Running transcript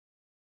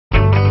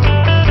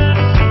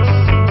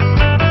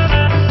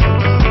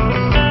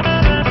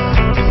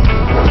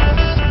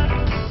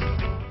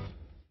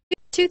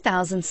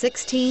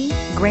2016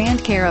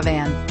 Grand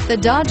Caravan. The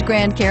Dodge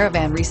Grand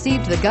Caravan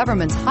received the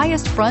government's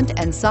highest front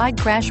and side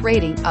crash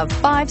rating of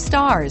 5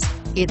 stars.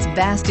 Its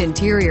vast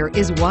interior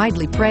is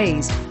widely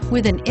praised,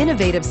 with an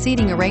innovative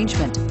seating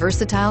arrangement,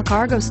 versatile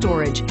cargo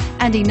storage,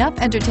 and enough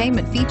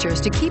entertainment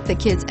features to keep the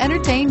kids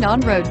entertained on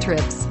road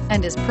trips,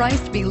 and is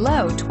priced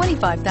below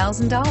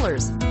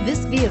 $25,000.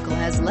 This vehicle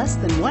has less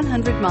than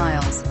 100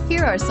 miles.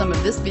 Here are some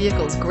of this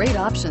vehicle's great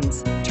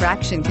options: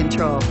 traction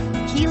control,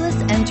 keyless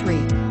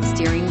entry,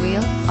 steering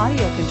wheel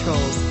audio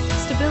controls,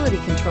 stability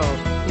control,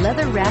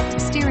 leather-wrapped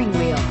steering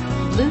wheel,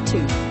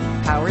 Bluetooth,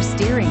 power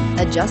steering,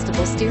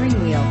 adjustable steering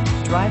wheel,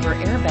 driver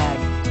airbag,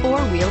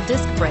 4-wheel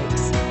disc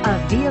brakes.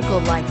 A vehicle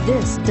like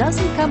this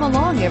doesn't come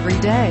along every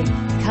day.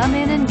 Come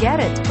in and get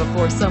it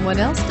before someone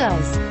else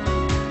does.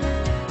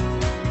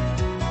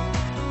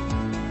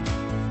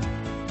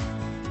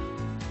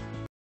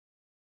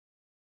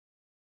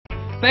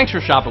 Thanks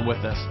for shopping with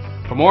us.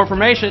 For more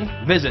information,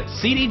 visit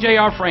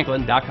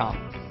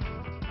cdjrfranklin.com.